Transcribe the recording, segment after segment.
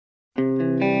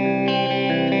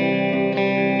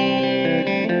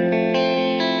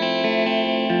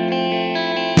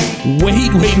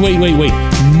wait.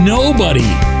 Nobody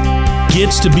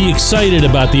gets to be excited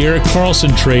about the Erik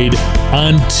Karlsson trade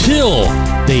until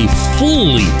they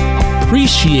fully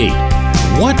appreciate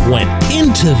what went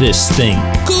into this thing.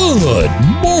 Good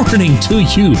morning to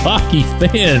you, hockey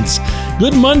fans.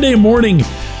 Good Monday morning.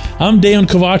 I'm Dan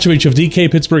Kovacevic of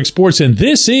DK Pittsburgh Sports, and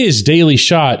this is Daily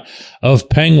Shot of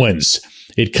Penguins.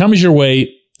 It comes your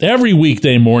way every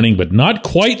weekday morning, but not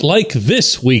quite like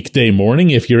this weekday morning.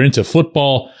 If you're into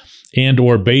football and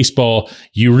or baseball,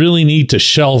 you really need to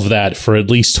shelve that for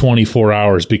at least 24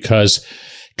 hours because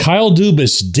Kyle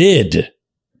Dubas did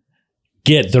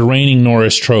get the reigning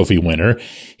Norris Trophy winner.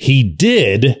 He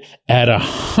did add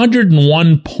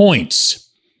 101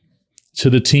 points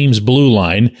to the team's blue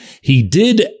line. He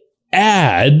did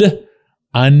add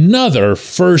another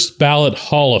first ballot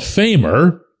Hall of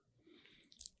Famer.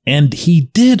 And he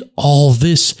did all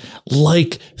this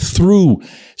like through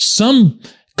some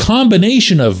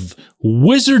combination of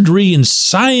wizardry and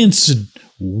science and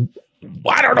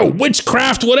I don't know,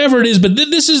 witchcraft, whatever it is. But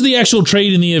this is the actual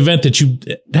trade in the event that you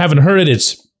haven't heard it.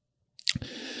 It's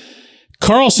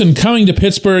Karlsson coming to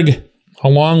Pittsburgh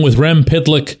along with Rem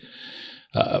Pitlick,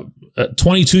 a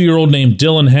 22-year-old named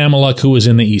Dylan Hamiluk, who was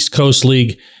in the East Coast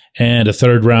League, and a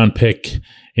third-round pick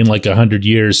in like 100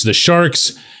 years. The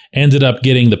Sharks ended up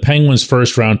getting the Penguins'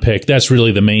 first-round pick. That's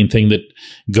really the main thing that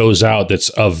goes out that's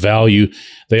of value.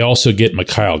 They also get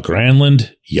Mikael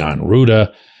Granlund, Jan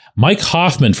Rutta, Mike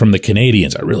Hoffman from the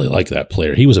Canadiens. I really like that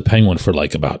player. He was a Penguin for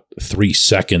like about 3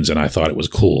 seconds, and I thought it was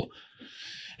cool.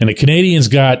 And the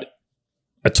Canadiens got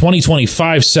a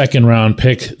 2025 second-round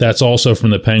pick. That's also from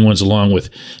the Penguins, along with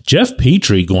Jeff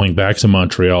Petrie going back to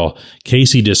Montreal,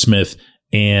 Casey DeSmith,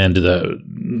 and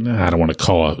I don't want to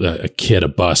call a kid a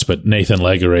bust, but Nathan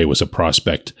Legare was a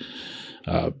prospect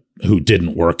who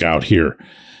didn't work out here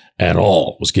at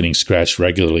all, was getting scratched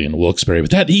regularly in Wilkes-Barre.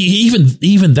 But that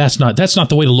even that's not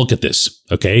the way to look at this,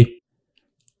 okay?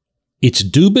 It's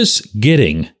Dubas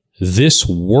getting this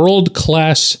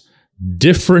world-class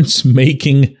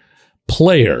difference-making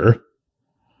player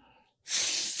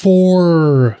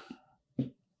for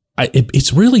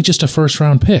it's really just a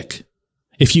first-round pick.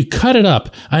 If you cut it up,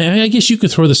 I guess you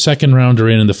could throw the second rounder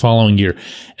in the following year,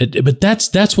 but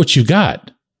that's what you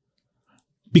got.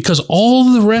 Because all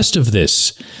the rest of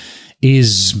this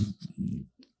is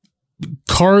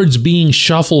cards being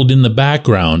shuffled in the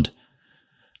background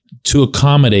to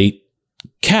accommodate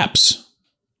caps,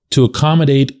 to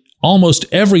accommodate almost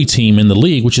every team in the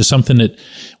league, which is something that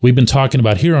we've been talking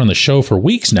about here on the show for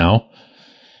weeks now,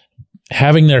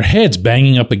 having their heads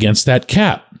banging up against that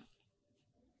cap.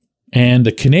 And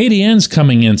the Canadiens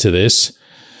coming into this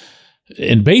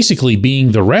and basically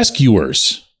being the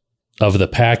rescuers of the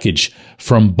package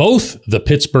from both the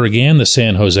Pittsburgh and the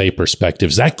San Jose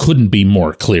perspectives. That couldn't be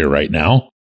more clear right now.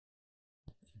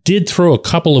 Did throw a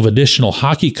couple of additional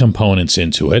hockey components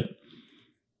into it.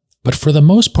 But for the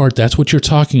most part, that's what you're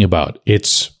talking about.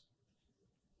 It's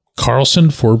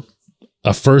Karlsson for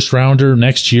a first rounder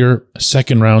next year, a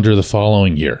second rounder the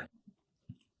following year.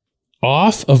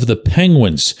 Off of the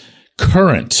Penguins'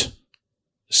 current,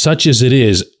 such as it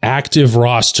is, active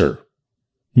roster,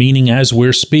 meaning as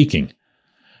we're speaking,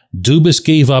 Dubas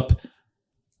gave up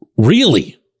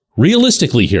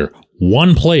realistically here,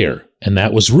 one player, and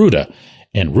that was Rutta.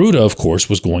 And Rutta, of course,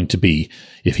 was going to be,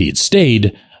 if he had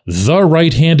stayed, the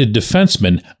right-handed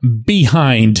defenseman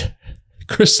behind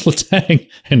Chris Letang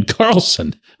and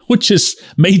Karlsson, which is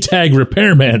Maytag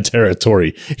repairman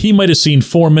territory. He might have seen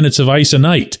 4 minutes of ice a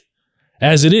night.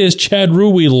 As it is, Chad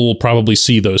Ruhwedel will probably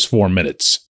see those 4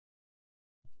 minutes.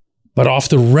 But off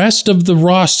the rest of the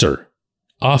roster,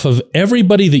 off of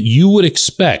everybody that you would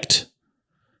expect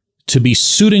to be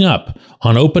suiting up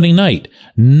on opening night,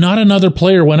 not another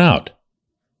player went out.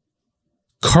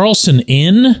 Karlsson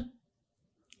in,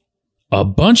 a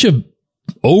bunch of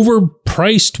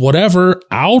overpriced whatever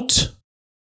out.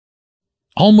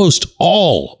 Almost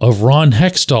all of Ron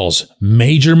Hextall's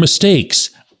major mistakes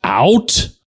out.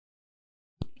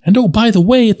 And oh, by the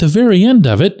way, at the very end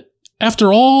of it,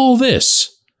 after all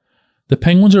this, the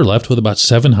Penguins are left with about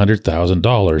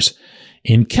 $700,000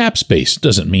 in cap space.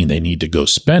 Doesn't mean they need to go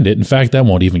spend it. In fact, that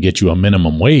won't even get you a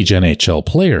minimum wage NHL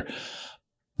player.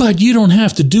 But you don't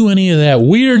have to do any of that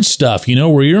weird stuff,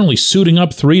 where you're only suiting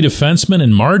up 3 defensemen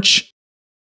in March.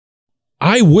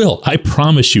 I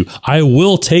promise you, I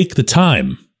will take the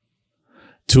time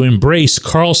to embrace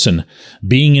Karlsson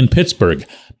being in Pittsburgh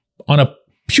on a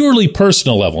purely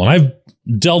personal level. And I've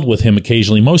dealt with him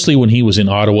occasionally, mostly when he was in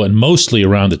Ottawa and mostly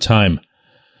around the time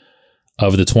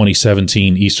of the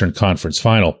 2017 Eastern Conference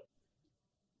Final.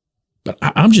 But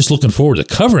I'm just looking forward to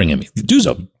covering him. Dude's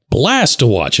a blast to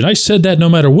watch. And I said that no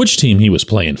matter which team he was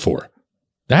playing for.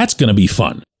 That's going to be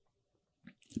fun.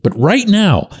 But right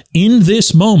now, in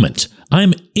this moment,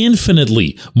 I'm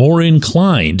infinitely more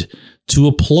inclined to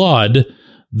applaud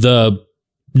the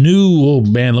new, oh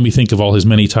man, let me think of all his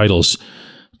many titles,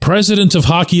 President of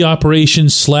Hockey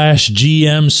Operations /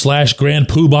 GM / Grand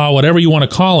Poobah, whatever you want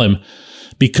to call him,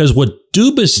 because what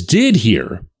Dubas did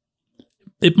here,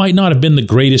 it might not have been the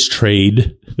greatest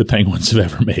trade the Penguins have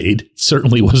ever made. It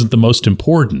certainly wasn't the most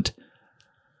important.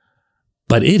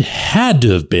 But it had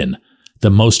to have been the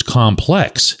most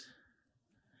complex.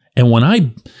 And when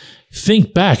I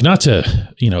think back, not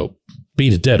to,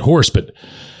 beat a dead horse, but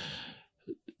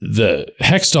the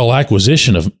Hextall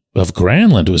acquisition of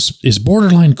Granlund is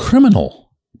borderline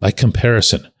criminal by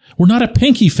comparison. Where not a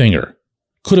pinky finger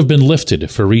could have been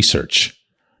lifted for research.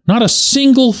 Not a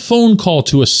single phone call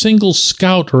to a single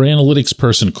scout or analytics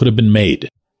person could have been made.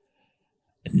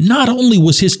 Not only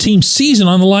was his team's season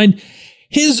on the line,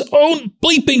 his own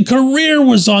bleeping career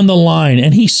was on the line,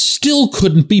 and he still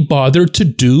couldn't be bothered to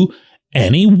do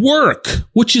any work,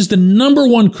 which is the number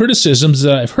one criticisms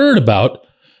that I've heard about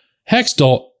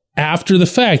Hextall after the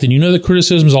fact. And the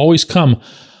criticisms always come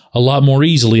a lot more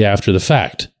easily after the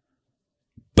fact.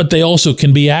 But they also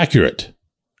can be accurate.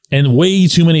 And way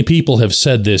too many people have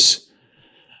said this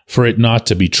for it not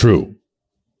to be true.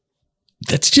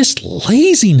 That's just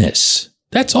laziness.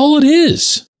 That's all it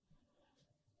is.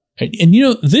 And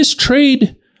this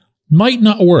trade might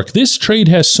not work. This trade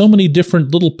has so many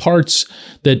different little parts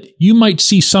that you might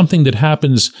see something that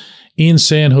happens in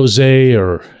San Jose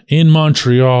or in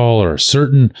Montreal or a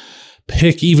certain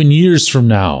pick even years from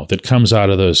now that comes out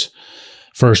of those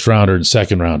first rounder and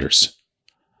second rounders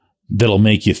that'll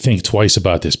make you think twice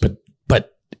about this. But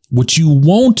what you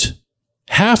won't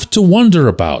have to wonder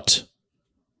about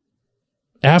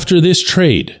after this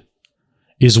trade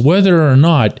is whether or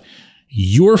not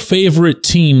your favorite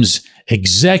team's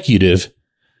executive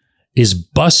is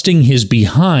busting his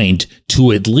behind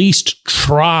to at least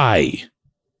try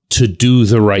to do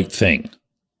the right thing.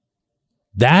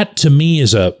 That to me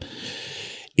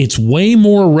it's way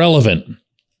more relevant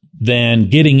than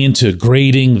getting into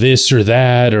grading this or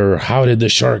that, or how did the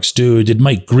Sharks do? Did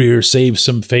Mike Greer save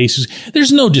some faces?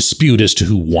 There's no dispute as to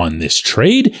who won this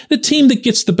trade. The team that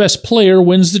gets the best player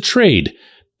wins the trade.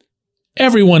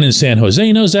 Everyone in San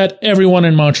Jose knows that. Everyone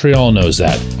in Montreal knows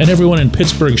that. And everyone in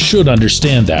Pittsburgh should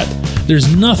understand that.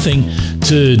 There's nothing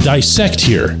to dissect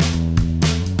here.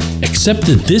 Except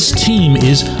that this team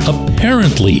is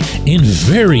apparently in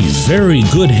very, very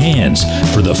good hands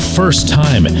for the first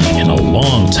time in a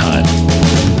long time.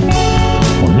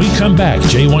 When we come back,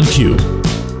 J1Q.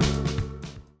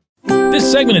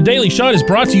 This segment of Daily Shot is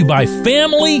brought to you by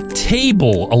Family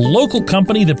Table, a local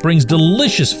company that brings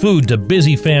delicious food to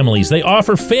busy families. They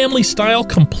offer family-style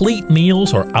complete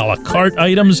meals or a la carte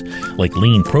items like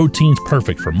lean proteins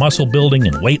perfect for muscle building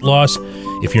and weight loss.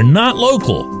 If you're not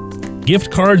local, gift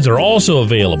cards are also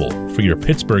available for your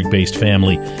Pittsburgh-based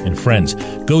family and friends.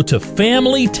 Go to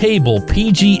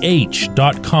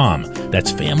FamilyTablePGH.com.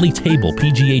 That's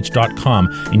FamilyTablePGH.com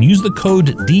and use the code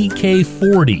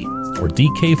DK40 or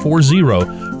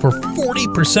DK40 for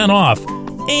 40% off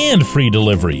and free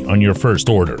delivery on your first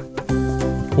order.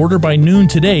 Order by noon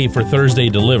today for Thursday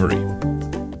delivery.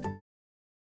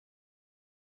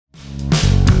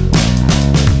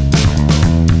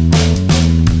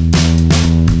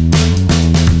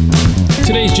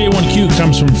 Today's J1Q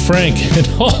comes from Frank, and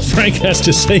all Frank has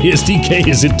to say is, DK,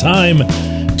 is it time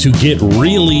to get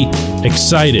really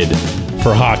excited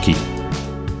for hockey?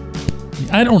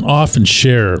 I don't often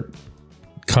share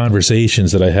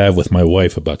conversations that I have with my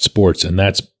wife about sports, and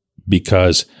that's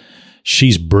because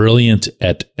she's brilliant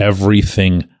at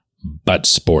everything but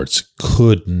sports.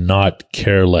 Could not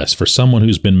care less. For someone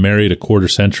who's been married a quarter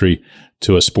century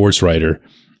to a sports writer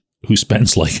who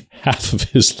spends like half of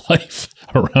his life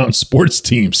around sports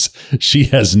teams, she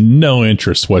has no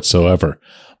interest whatsoever.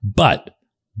 But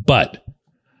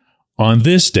on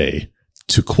this day,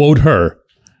 to quote her,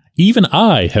 even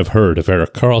I have heard of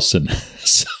Erik Karlsson.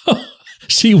 So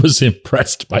she was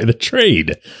impressed by the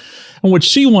trade. And what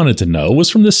she wanted to know was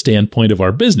from the standpoint of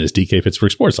our business, DK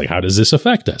Pittsburgh Sports. Like, how does this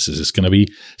affect us? Is this going to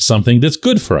be something that's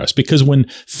good for us? Because when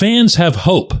fans have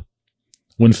hope,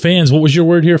 when fans, what was your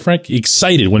word here, Frank?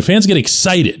 Excited. When fans get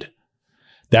excited,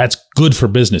 that's good for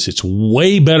business. It's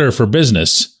way better for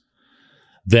business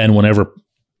than whenever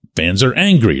fans are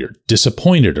angry or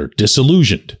disappointed or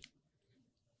disillusioned.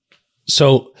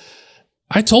 So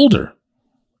I told her,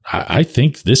 I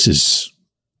think this is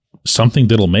something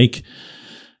that'll make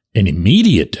an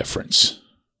immediate difference.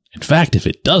 In fact, if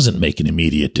it doesn't make an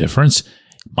immediate difference,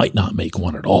 Might not make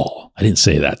one at all. I didn't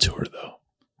say that to her, though.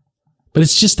 But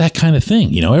it's just that kind of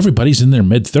thing. Everybody's in their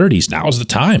mid-30s. Now's the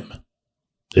time.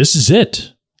 This is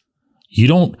it. You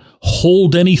don't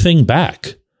hold anything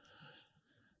back.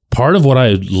 Part of what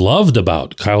I loved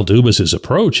about Kyle Dubas's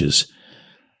approach is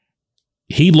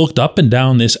he looked up and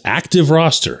down this active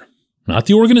roster, not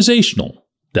the organizational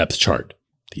depth chart,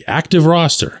 the active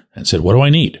roster, and said, what do I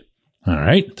need? All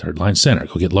right, third line center,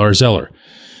 go get Lars Eller.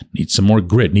 Need some more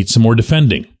grit, need some more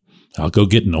defending. I'll go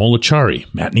get Noel Acciari,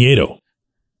 Matt Nieto.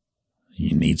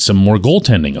 You need some more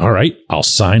goaltending. All right, I'll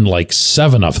sign like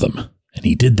 7 of them. And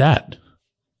he did that.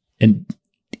 And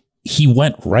he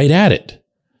went right at it.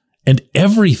 And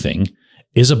everything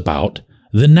is about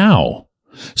the now.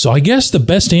 So I guess the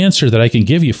best answer that I can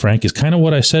give you, Frank, is kind of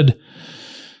what I said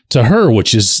to her,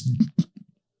 which is,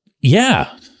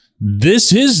 yeah,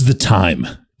 this is the time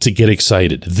to get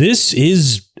excited. This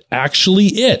is actually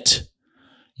it.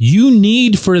 You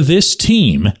need for this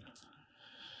team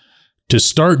to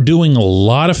start doing a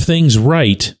lot of things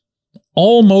right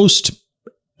almost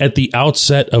at the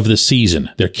outset of the season.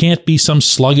 There can't be some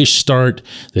sluggish start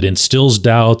that instills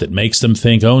doubt, that makes them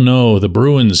think, oh no, the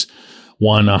Bruins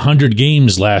won 100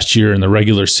 games last year in the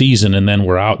regular season and then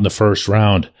we're out in the first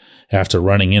round after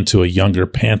running into a younger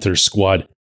Panthers squad.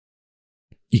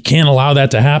 You can't allow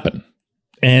that to happen.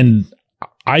 And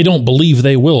I don't believe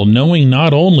they will, knowing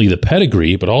not only the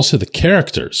pedigree, but also the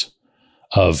characters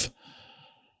of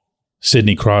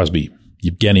Sidney Crosby,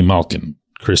 Evgeny Malkin,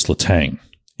 Chris Letang,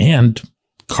 and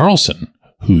Karlsson,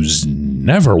 who's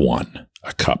never won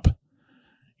a cup.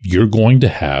 You're going to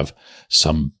have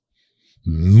some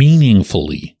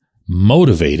meaningfully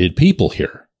motivated people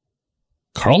here.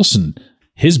 Karlsson,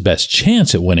 his best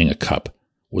chance at winning a cup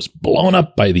was blown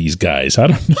up by these guys. I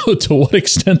don't know to what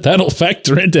extent that'll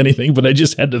factor into anything, but I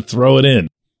just had to throw it in.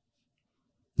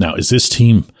 Now, is this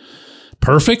team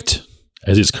perfect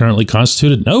as it's currently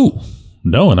constituted? No.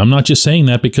 And I'm not just saying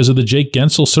that because of the Jake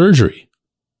Gensel surgery.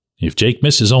 If Jake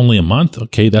misses only a month,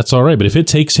 okay, that's all right. But if it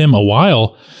takes him a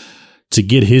while to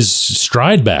get his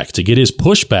stride back, to get his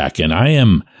push back, and I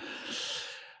am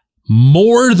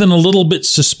more than a little bit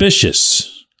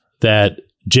suspicious that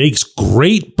Jake's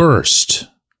great burst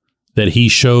that he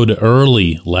showed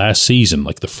early last season,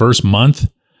 like the first month,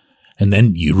 and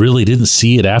then you really didn't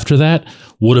see it after that,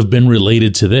 would have been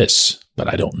related to this.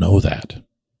 But I don't know that.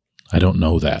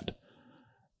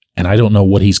 And I don't know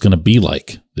what he's going to be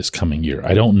like this coming year.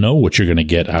 I don't know what you're going to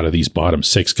get out of these bottom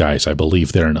 6 guys. I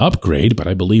believe they're an upgrade, but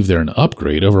I believe they're an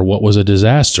upgrade over what was a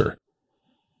disaster.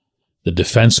 The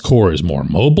defense core is more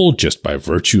mobile just by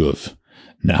virtue of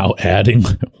now adding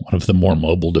one of the more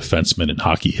mobile defensemen in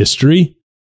hockey history.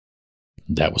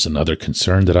 That was another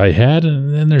concern that I had.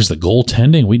 And then there's the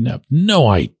goaltending. We have no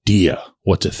idea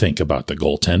what to think about the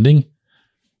goaltending.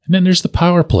 And then there's the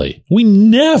power play. We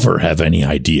never have any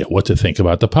idea what to think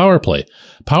about the power play.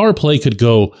 Power play could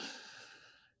go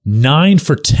 9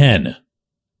 for 10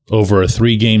 over a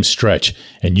 3-game stretch,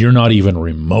 and you're not even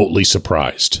remotely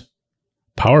surprised.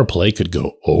 Power play could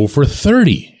go over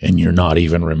 30, and you're not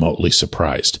even remotely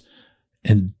surprised.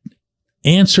 And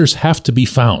answers have to be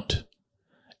found,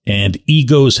 and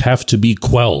egos have to be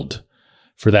quelled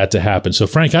for that to happen. So,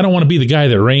 Frank, I don't want to be the guy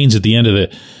that reigns at the end of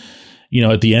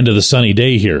the sunny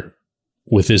day here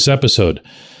with this episode.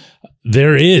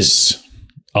 There is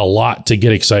a lot to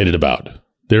get excited about.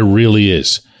 There really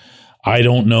is. I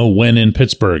don't know when in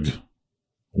Pittsburgh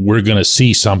we're going to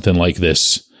see something like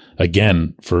this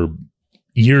again for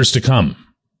years to come.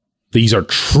 These are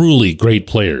truly great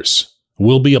players.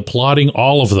 We'll be applauding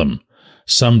all of them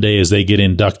someday as they get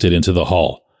inducted into the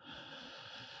Hall.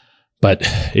 But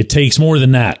it takes more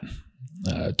than that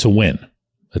to win.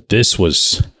 But this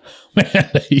was...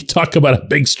 Man, you talk about a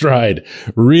big stride,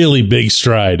 really big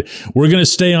stride. We're going to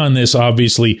stay on this,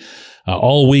 obviously,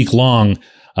 all week long.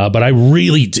 But I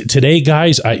really, today,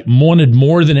 guys, I wanted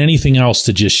more than anything else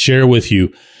to just share with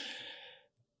you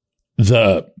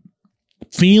the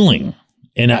feeling,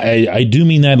 and I do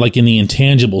mean that like in the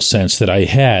intangible sense that I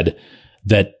had,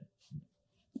 that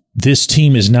this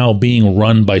team is now being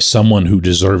run by someone who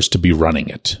deserves to be running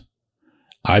it.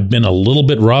 I've been a little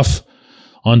bit rough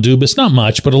on Dubas, not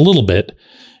much, but a little bit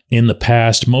in the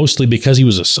past, mostly because he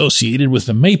was associated with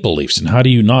the Maple Leafs. And how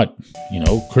do you not,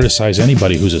 criticize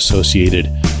anybody who's associated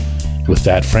with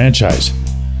that franchise?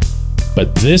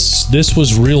 But this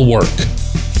was real work,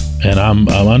 and I'm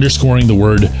underscoring the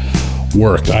word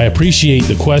work. I appreciate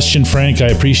the question, Frank. I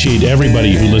appreciate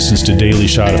everybody who listens to Daily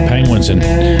Shot of Penguins. And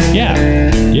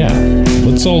yeah,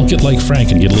 let's all get like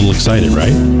Frank and get a little excited,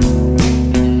 right?